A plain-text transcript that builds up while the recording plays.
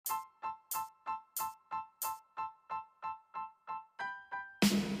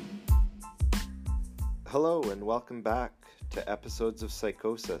Hello and welcome back to Episodes of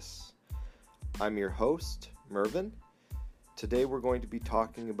Psychosis. I'm your host, Mervyn. Today we're going to be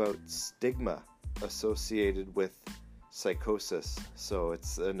talking about stigma associated with psychosis. So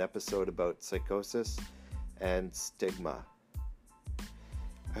it's an episode about psychosis and stigma.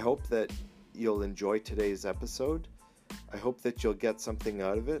 I hope that you'll enjoy today's episode. I hope that you'll get something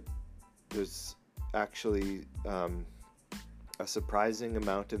out of it. There's actually a surprising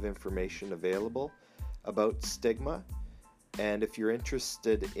amount of information available about stigma, and if you're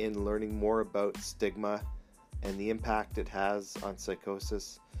interested in learning more about stigma and the impact it has on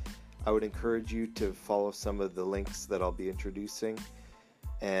psychosis, I would encourage you to follow some of the links that I'll be introducing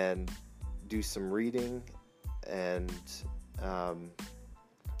and do some reading, and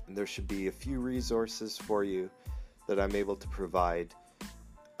there should be a few resources for you that I'm able to provide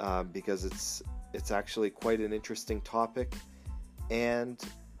because it's actually quite an interesting topic, and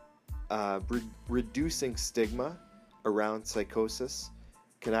reducing stigma around psychosis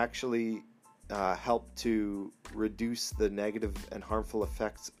can actually help to reduce the negative and harmful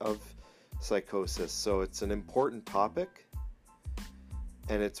effects of psychosis. So it's an important topic,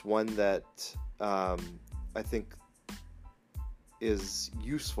 and it's one that I think is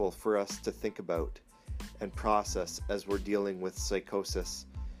useful for us to think about and process as we're dealing with psychosis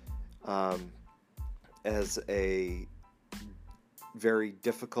as a very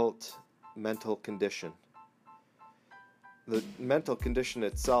difficult mental condition. The mental condition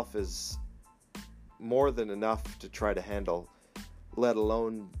itself is more than enough to try to handle, let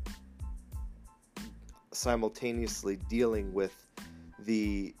alone simultaneously dealing with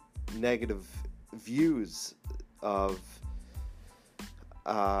the negative views of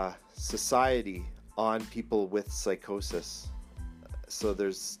society on people with psychosis. So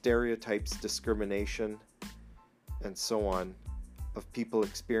there's stereotypes, discrimination, and so on, of people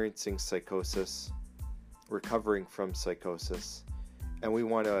experiencing psychosis, recovering from psychosis, and we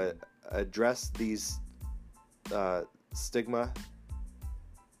want to address these stigma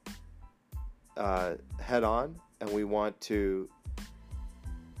head on, and we want to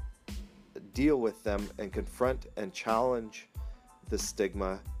deal with them and confront and challenge the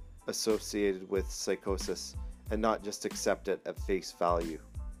stigma associated with psychosis and not just accept it at face value.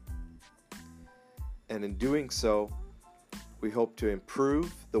 And in doing so, we hope to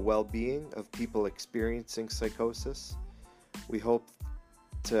improve the well-being of people experiencing psychosis. We hope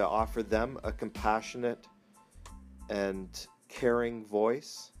to offer them a compassionate and caring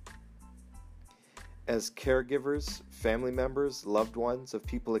voice. As caregivers, family members, loved ones of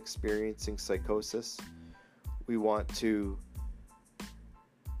people experiencing psychosis, we want to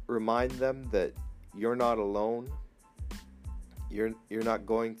remind them that you're not alone. You're not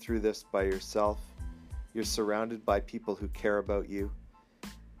going through this by yourself. You're surrounded by people who care about you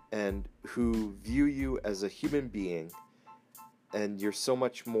and who view you as a human being, and you're so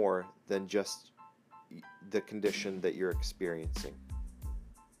much more than just the condition that you're experiencing.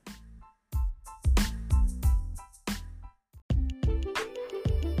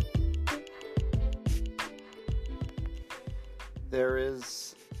 There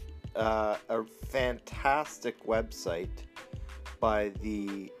is a fantastic website by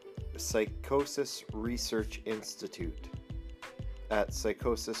the Psychosis Research Institute at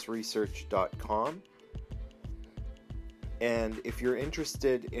psychosisresearch.com, and if you're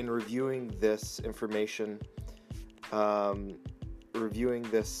interested in reviewing this information, reviewing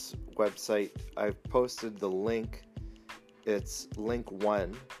this website, I've posted the link. It's link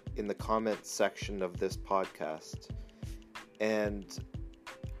 1 in the comments section of this podcast, and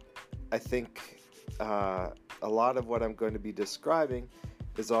I think a lot of what I'm going to be describing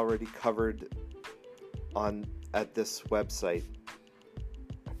is already covered at this website.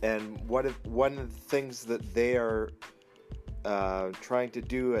 And one of the things that they are trying to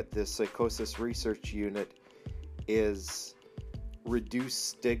do at this Psychosis Research Unit is reduce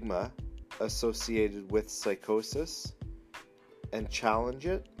stigma associated with psychosis and challenge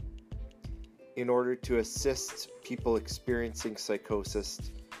it in order to assist people experiencing psychosis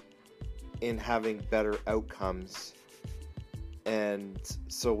in having better outcomes. And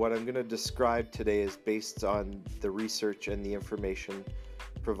so what I'm going to describe today is based on the research and the information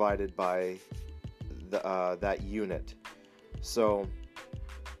provided by that unit. So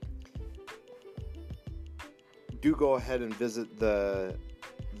do go ahead and visit the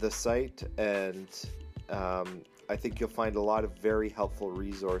site, and I think you'll find a lot of very helpful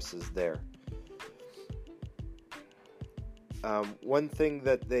resources there. One thing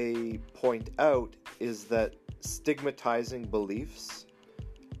that they point out is that stigmatizing beliefs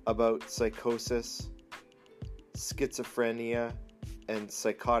about psychosis, schizophrenia, and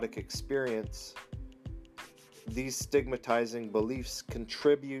psychotic experience these stigmatizing beliefs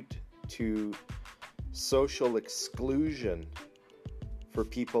contribute to social exclusion for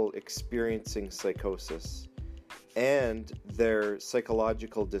people experiencing psychosis and their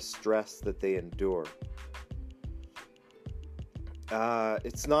psychological distress that they endure.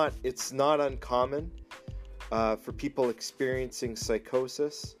 It's not uncommon for people experiencing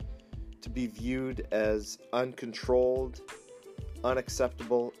psychosis to be viewed as uncontrolled,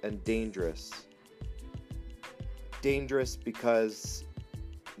 unacceptable, and dangerous. Dangerous because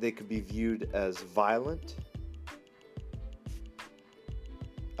they could be viewed as violent.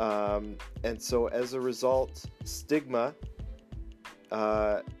 And so as a result, stigma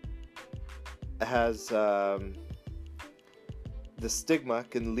the stigma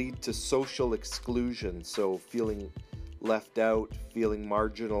can lead to social exclusion, so feeling left out, feeling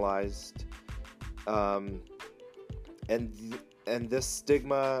marginalized, and this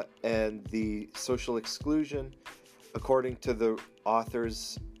stigma and the social exclusion, according to the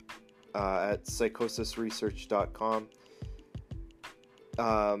authors at psychosisresearch.com,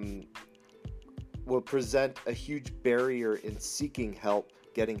 will present a huge barrier in seeking help,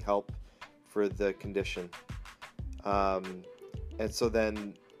 getting help for the condition. And so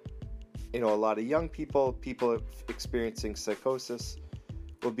then, a lot of young people experiencing psychosis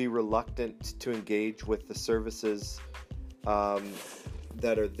will be reluctant to engage with the services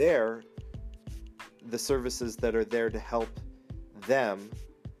that are there, the services that are there to help them.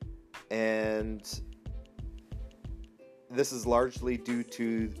 And this is largely due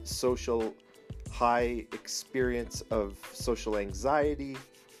to high experience of social anxiety,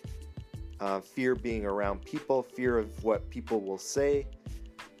 fear being around people, fear of what people will say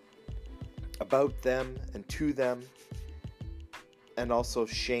about them and to them, and also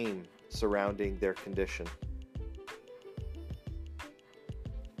shame surrounding their condition.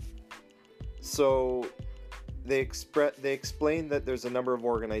 So they explain that there's a number of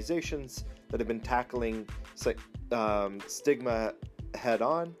organizations that have been tackling stigma head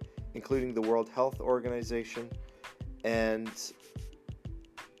on, including the World Health Organization, and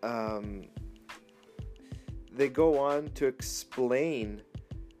they go on to explain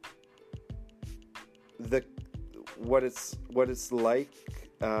what it's like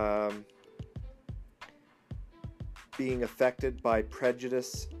being affected by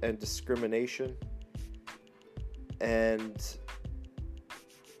prejudice and discrimination, and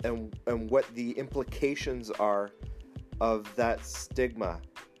what the implications are of that stigma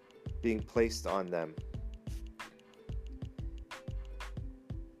being placed on them.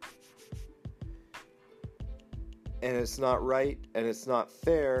 And it's not right and it's not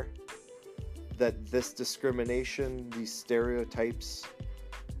fair that this discrimination, these stereotypes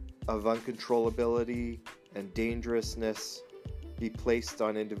of uncontrollability and dangerousness be placed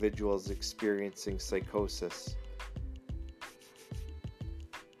on individuals experiencing psychosis.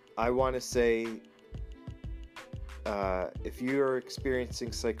 I want to say, if you are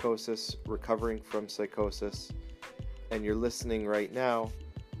experiencing psychosis, recovering from psychosis, and you're listening right now,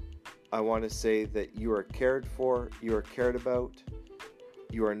 I want to say that you are cared for, you are cared about,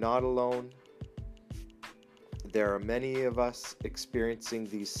 you are not alone. There are many of us experiencing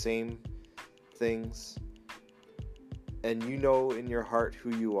these same things, and you know in your heart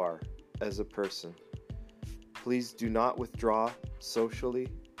who you are as a person. Please do not withdraw socially.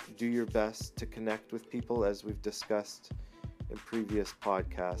 Do your best to connect with people, as we've discussed in previous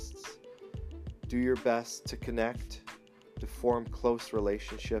podcasts. Do your best to connect, to form close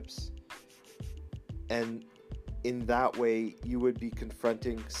relationships, and in that way you would be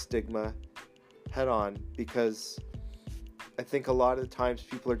confronting stigma head on, because I think a lot of the times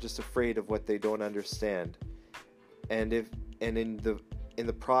people are just afraid of what they don't understand. And in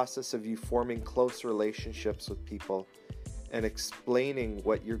the process of you forming close relationships with people and explaining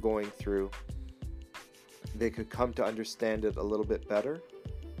what you're going through, they could come to understand it a little bit better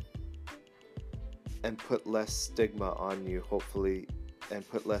and put less stigma on you, hopefully, and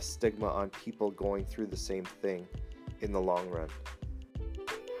put less stigma on people going through the same thing in the long run.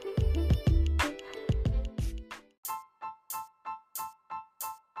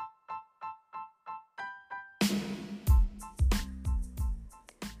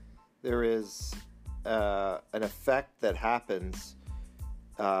 There is an effect that happens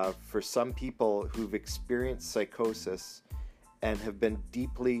for some people who've experienced psychosis and have been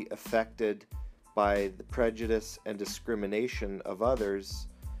deeply affected by the prejudice and discrimination of others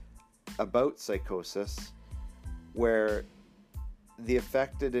about psychosis, where the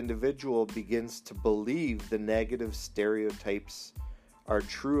affected individual begins to believe the negative stereotypes are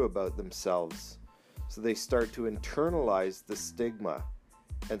true about themselves. So they start to internalize the stigma.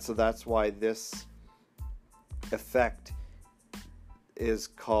 And so that's why this effect is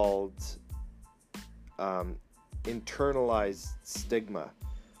called internalized stigma,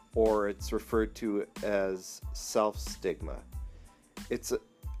 or it's referred to as self-stigma. It's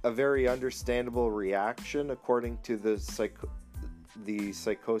a very understandable reaction according to the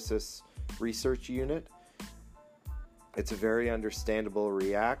Psychosis Research Unit. It's a very understandable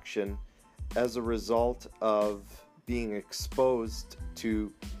reaction as a result of being exposed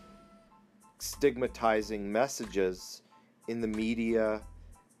to stigmatizing messages in the media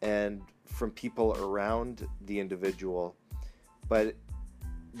and from people around the individual. But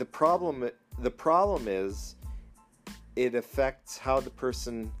the problem is it affects how the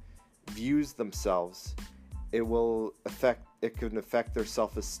person views themselves. It can affect their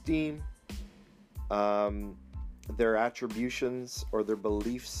self-esteem, their attributions or their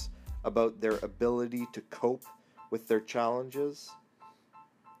beliefs about their ability to cope with their challenges.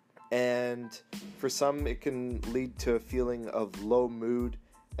 And for some, it can lead to a feeling of low mood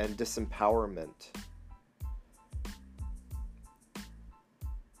and disempowerment.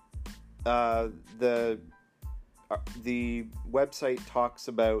 The website talks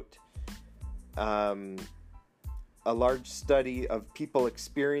about a large study of people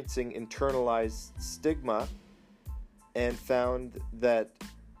experiencing internalized stigma, and found that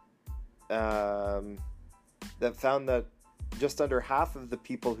just under half of the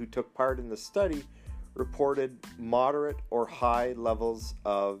people who took part in the study reported moderate or high levels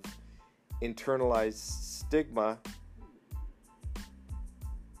of internalized stigma,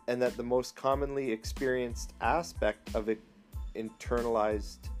 and that the most commonly experienced aspect of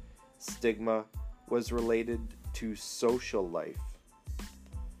internalized stigma was related to social life.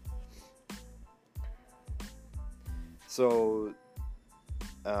 So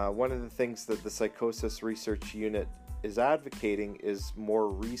one of the things that the Psychosis Research Unit is advocating is more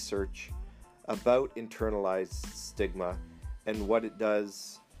research about internalized stigma and what it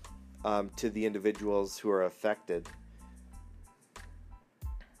does to the individuals who are affected.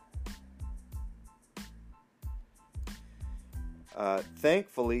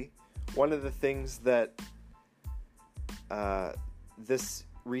 Thankfully, one of the things that this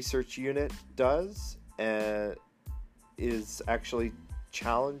research unit does is actually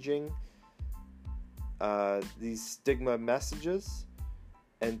challenging these stigma messages,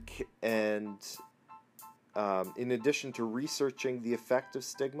 and in addition to researching the effect of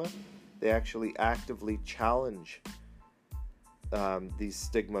stigma, they actually actively challenge these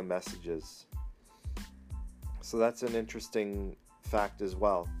stigma messages. So that's an interesting fact as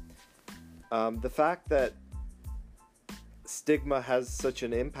well. The fact that stigma has such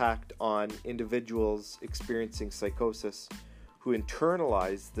an impact on individuals experiencing psychosis who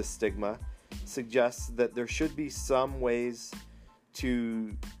internalize the stigma suggests that there should be some ways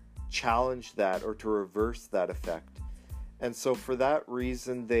to challenge that or to reverse that effect. And so for that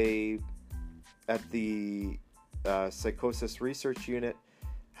reason, they, at the Psychosis Research Unit,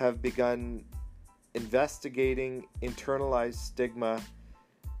 have begun investigating internalized stigma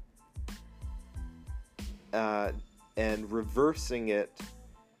and reversing it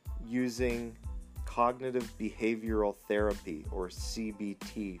using cognitive behavioral therapy, or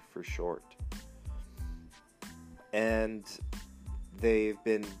CBT for short. And they've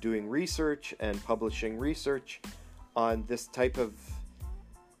been doing research and publishing research on this type of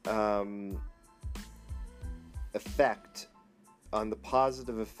effect, on the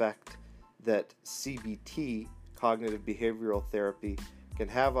positive effect that CBT, cognitive behavioral therapy, can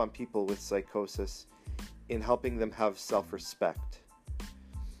have on people with psychosis in helping them have self-respect.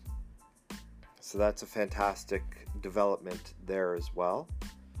 So that's a fantastic development there as well.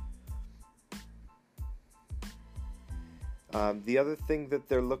 The other thing that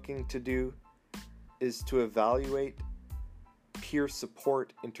they're looking to do is to evaluate peer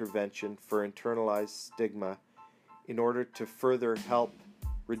support intervention for internalized stigma in order to further help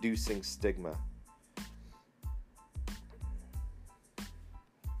reducing stigma.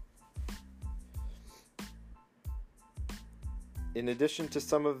 In addition to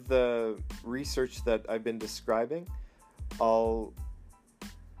some of the research that I've been describing, I'll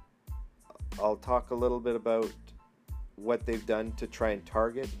talk a little bit about what they've done to try and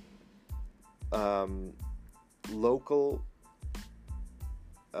target local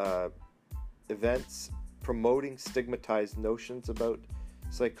events promoting stigmatized notions about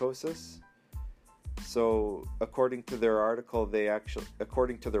psychosis. So according to their article,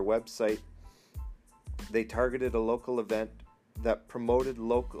 according to their website, they targeted a local event that promoted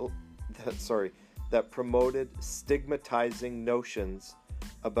stigmatizing notions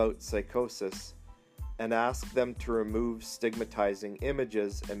about psychosis, and asked them to remove stigmatizing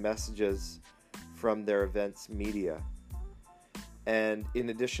images and messages from their events media. And in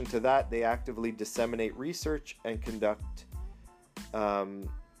addition to that, they actively disseminate research and conduct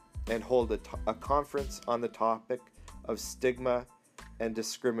and hold a conference on the topic of stigma and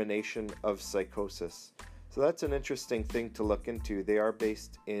discrimination of psychosis. So that's an interesting thing to look into. They are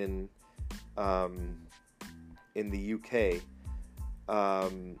based in the UK,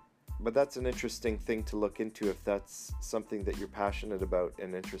 but that's an interesting thing to look into if that's something that you're passionate about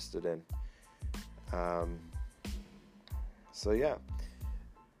and interested in. So yeah,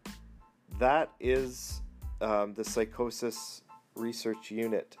 that is the psychosis research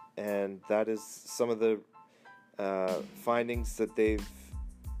unit, and that is some of the findings that they've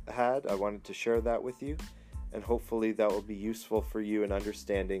had. I wanted to share that with you, and hopefully that will be useful for you in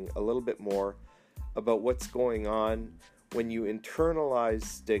understanding a little bit more about what's going on when you internalize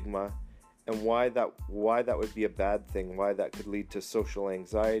stigma, and why that would be a bad thing, why that could lead to social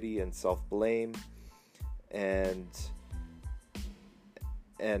anxiety and self-blame and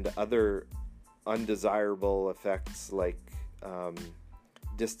other undesirable effects like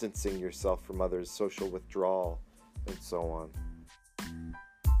distancing yourself from others, social withdrawal, and so on.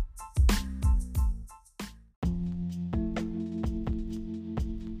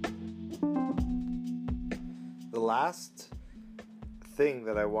 The last thing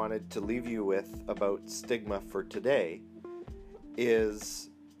that I wanted to leave you with about stigma for today is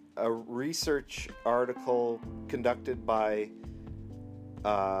a research article conducted by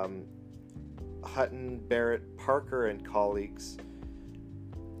Hutton, Barrett, Parker, and colleagues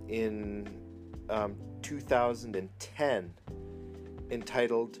in 2010,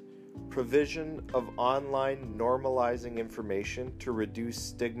 entitled Provision of Online Normalizing Information to Reduce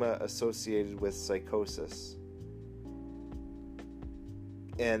Stigma Associated with Psychosis.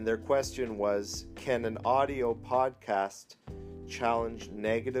 And their question was, can an audio podcast challenge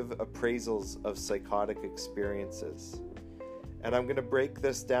negative appraisals of psychotic experiences? And I'm going to break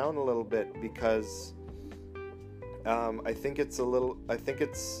this down a little bit because I think it's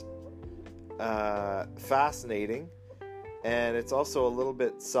fascinating, and it's also a little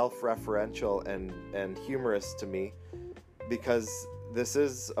bit self-referential and humorous to me, because this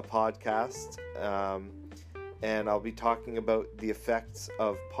is a podcast, and I'll be talking about the effects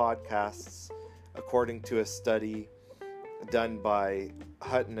of podcasts according to a study done by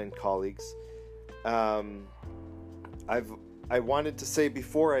Hutton and colleagues. I wanted to say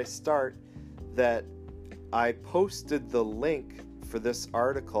before I start that I posted the link for this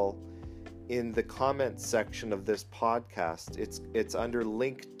article in the comments section of this podcast. It's under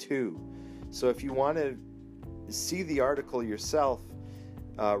link 2. So if you want to see the article yourself,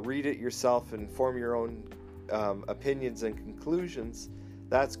 read it yourself and form your own opinions and conclusions,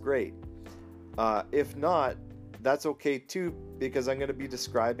 that's great. If not, that's okay too, because I'm going to be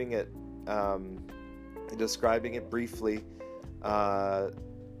describing it briefly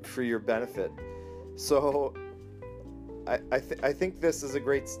for your benefit. So I think this is a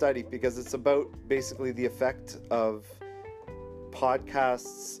great study because it's about basically the effect of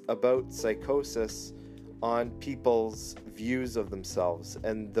podcasts about psychosis on people's views of themselves.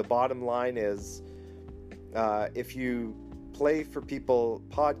 And the bottom line is, if you play for people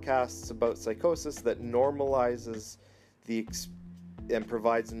podcasts about psychosis that normalizes and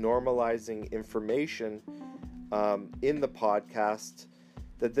provides normalizing information in the podcast,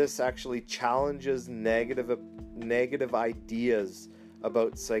 that this actually challenges negative ideas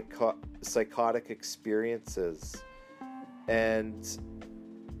about psychotic experiences, and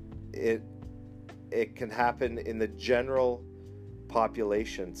it can happen in the general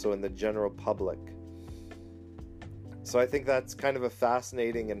population, so in the general public. So I think that's kind of a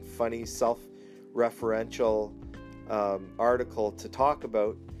fascinating and funny self-referential article to talk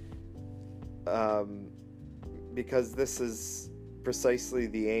about, because this is precisely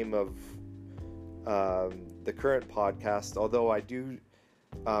the aim of the current podcast, although I do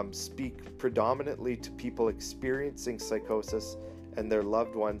speak predominantly to people experiencing psychosis and their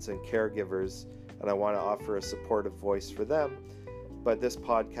loved ones and caregivers, and I want to offer a supportive voice for them. But this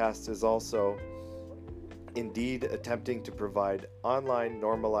podcast is also indeed attempting to provide online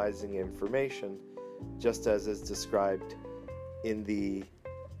normalizing information, just as is described in the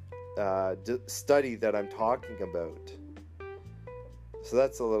study that I'm talking about. So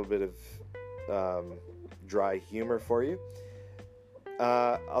that's a little bit of dry humor for you.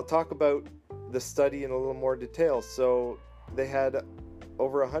 I'll talk about the study in a little more detail. So they had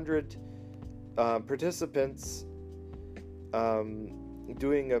over 100 participants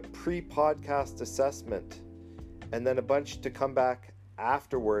doing a pre-podcast assessment, and then a bunch to come back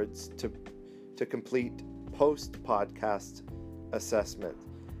afterwards to complete post-podcast assessment.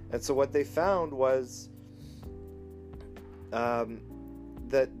 And so what they found was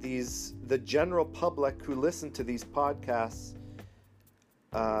that the general public who listened to these podcasts,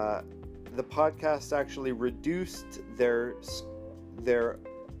 the podcast actually reduced their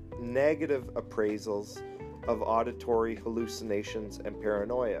negative appraisals of auditory hallucinations and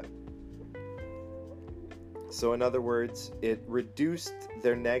paranoia. So in other words, it reduced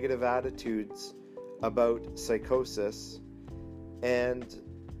their negative attitudes about psychosis, and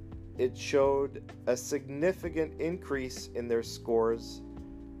it showed a significant increase in their scores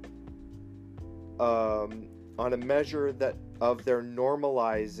on a measure of their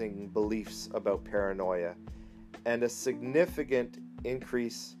normalizing beliefs about paranoia, and a significant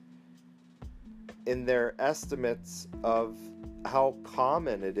increase in their estimates of how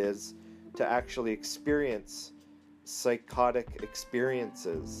common it is to actually experience psychotic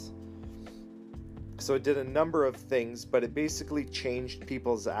experiences. So it did a number of things, but it basically changed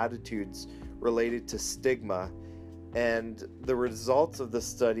people's attitudes related to stigma. And the results of the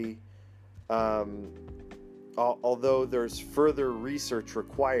study, although there's further research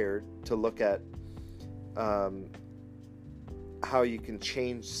required to look at how you can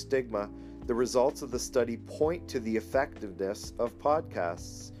change stigma, the results of the study point to the effectiveness of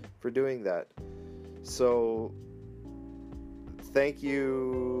podcasts for doing that. So thank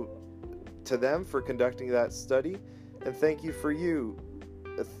you to them for conducting that study, and thank you to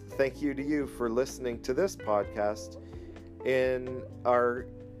you for listening to this podcast in our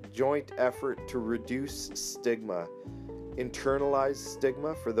joint effort to reduce stigma, internalized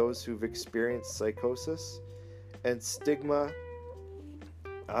stigma for those who've experienced psychosis, and stigma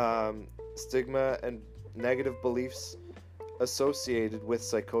and negative beliefs associated with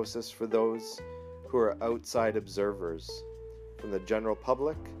psychosis for those who are outside observers from the general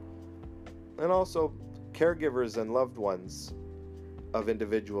public, and also caregivers and loved ones of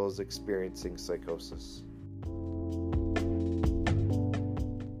individuals experiencing psychosis.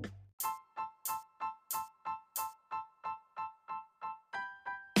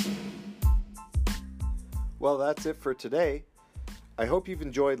 Well, that's it for today. I hope you've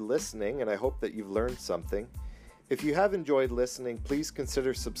enjoyed listening, and I hope that you've learned something. If you have enjoyed listening, please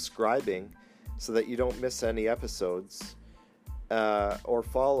consider subscribing so that you don't miss any episodes, or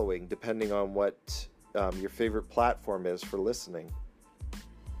following, depending on what your favorite platform is for listening.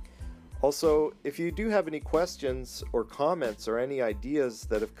 Also, if you do have any questions or comments or any ideas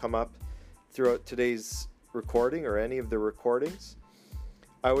that have come up throughout today's recording or any of the recordings,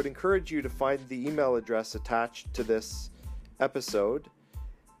 I would encourage you to find the email address attached to this episode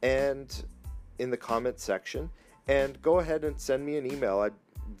and in the comment section, and go ahead and send me an email. I'd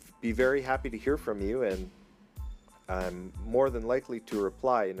be very happy to hear from you, and I'm more than likely to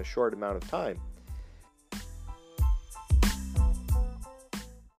reply in a short amount of time.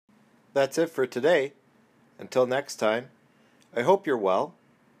 That's it for today. Until next time, I hope you're well,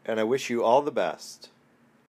 and I wish you all the best.